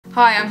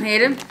Hi, I'm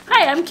Hayden.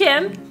 Hi, I'm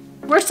Kim.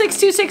 We're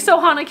 6260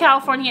 Ohana,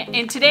 California,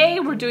 and today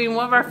we're doing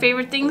one of our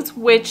favorite things,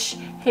 which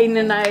Hayden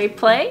and I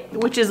play,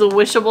 which is a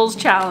Wishables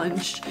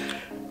challenge.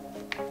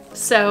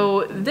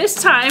 So this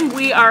time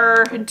we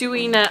are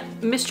doing a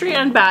mystery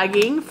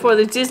unbagging for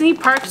the Disney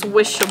Parks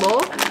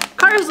Wishable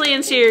Cars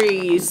Land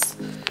series.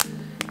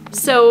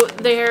 So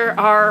there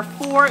are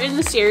 4 in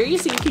the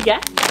series that you can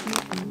get.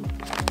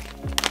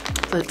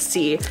 Let's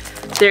see.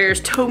 There's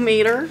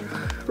Tomater,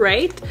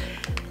 right?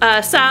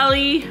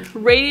 Sally,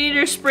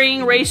 Radiator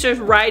Spring Racers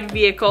Ride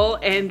Vehicle,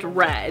 and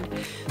Red.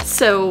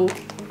 So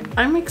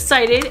I'm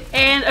excited.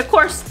 And of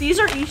course, these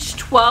are each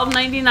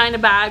 $12.99 a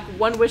bag.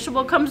 One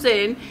Wishable comes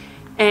in,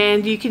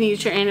 and you can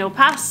use your annual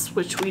pass,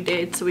 which we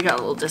did, so we got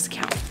a little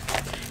discount.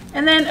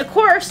 And then, of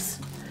course,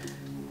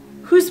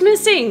 who's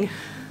missing?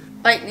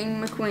 Lightning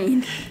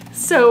McQueen.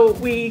 So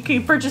we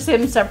could purchase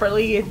him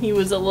separately, and he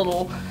was a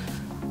little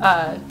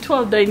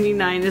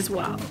 $12.99 as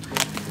well.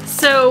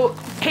 So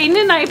Hayden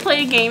and I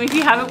play a game, if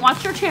you haven't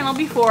watched our channel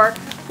before,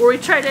 where we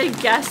try to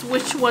guess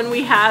which one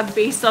we have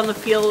based on the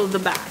feel of the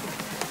bag.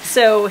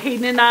 So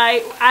Hayden and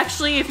I,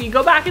 actually, if you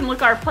go back and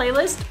look at our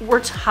playlist, we're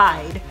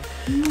tied.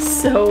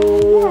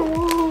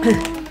 So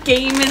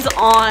game is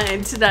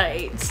on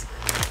tonight.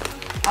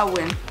 I'll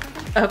win.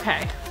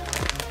 Okay.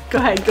 Go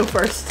ahead, go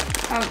first.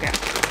 Okay.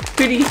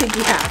 Who do you think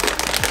you have?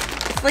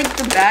 It's like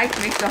the bag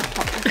makes the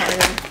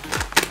harder.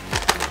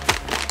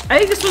 I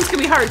think this one's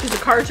gonna be hard because the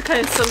cards are kind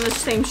of some of the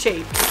same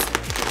shape.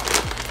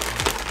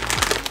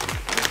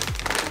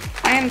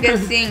 I am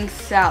guessing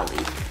Sally.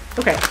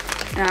 Okay.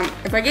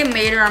 If I get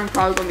Mater, I'm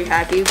probably gonna be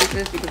happy with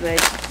this because I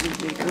use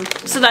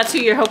Mater. So that's who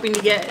you're hoping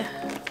to get.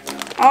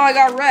 Oh, I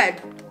got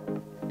Red.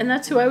 And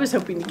that's who I was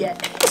hoping to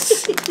get.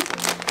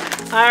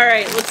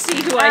 Alright, let's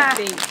see who I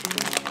think.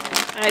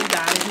 I've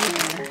got it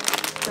here.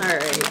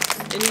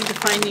 Alright, any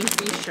defining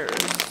features?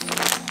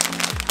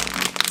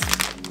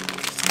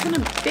 It's kind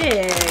of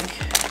big.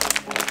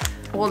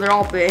 Well, they're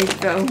all big,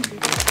 though.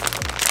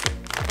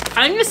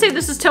 I'm gonna say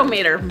this is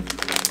Tomater.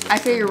 I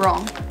say you're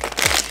wrong.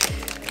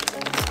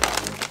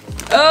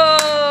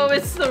 Oh,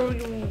 it's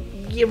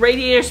the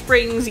Radiator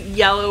Springs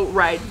yellow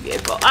ride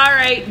vehicle.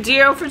 Alright,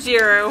 0 for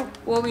 0.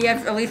 Well,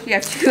 at least we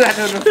have 2 out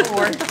of the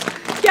 4.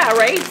 Yeah,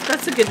 right?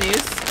 That's the good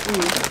news.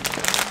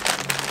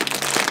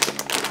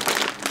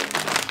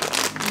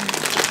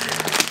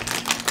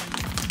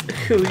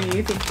 Who do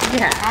you think you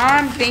have?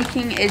 I'm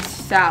thinking it's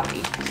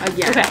Sally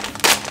again. Okay.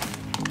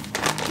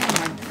 Oh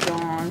my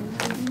god.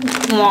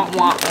 Wah,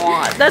 wah,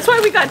 wah. That's why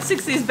we got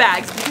 6 of these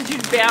bags, because you're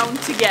bound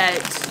to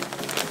get...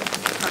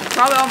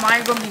 Probably all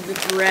mine are going to be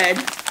with Red.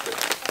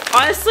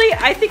 Honestly,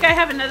 I think I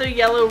have another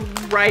yellow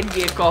ride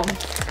vehicle.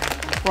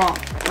 Wrong.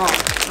 Oh,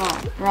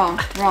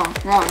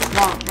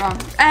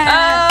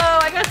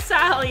 I got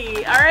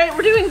Sally. Alright,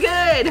 we're doing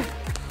good.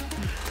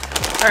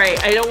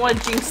 Alright, I don't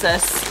want to jinx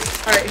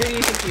us. Alright, who do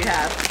you think you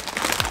have?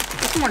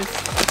 This one's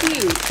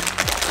huge.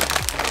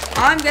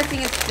 I'm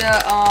guessing it's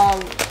the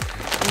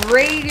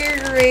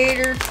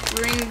Radiator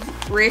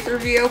Springs Racer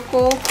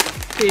Vehicle.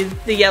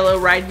 The yellow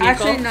ride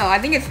vehicle? Actually, no. I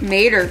think it's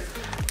Mater.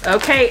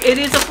 Okay, it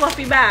is a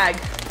fluffy bag.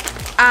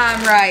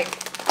 I'm right.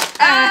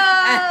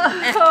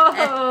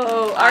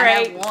 Oh,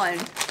 alright. I have 1.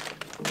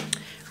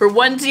 For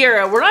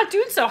 1-0. We're not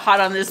doing so hot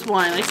on this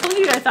one. I told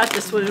you I thought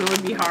this one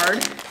would be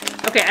hard.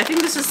 Okay, I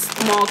think this is a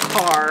small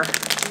car.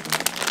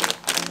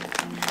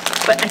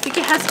 But I think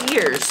it has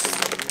ears.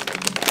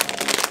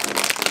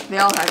 They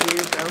all have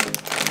ears, though.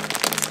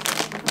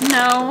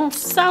 No,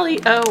 Sally.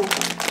 Oh.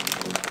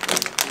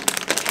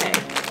 Okay.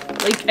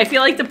 Like, I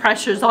feel like the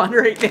pressure's on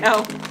right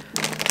now.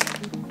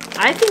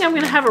 I think I'm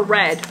gonna have a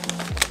Red.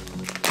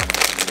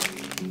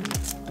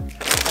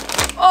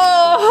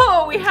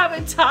 Oh, we have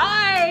a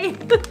tie.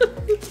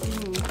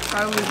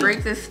 How do we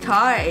break this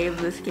tie of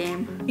this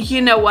game?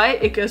 You know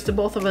what? It goes to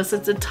both of us.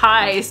 It's a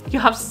tie.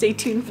 You'll have to stay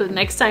tuned for the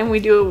next time we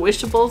do a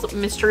Wishables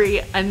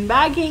mystery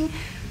unbagging.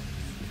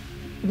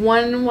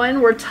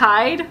 1-1, we're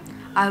tied.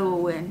 I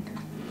will win.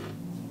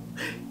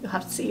 You'll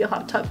have to see. You'll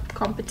have tough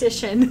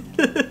competition.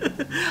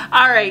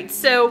 All right,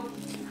 so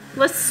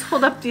let's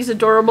hold up these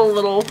adorable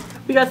little...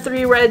 We got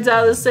 3 Reds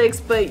out of the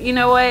 6, but you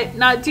know what?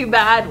 Not too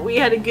bad. We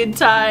had a good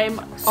time.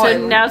 So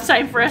now it's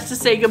time for us to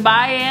say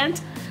goodbye and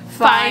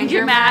find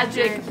your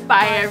magic.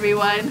 Bye,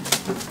 everyone.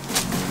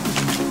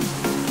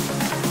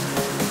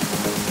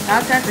 Now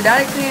it's time for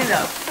Daddy to clean it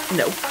up.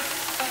 Nope.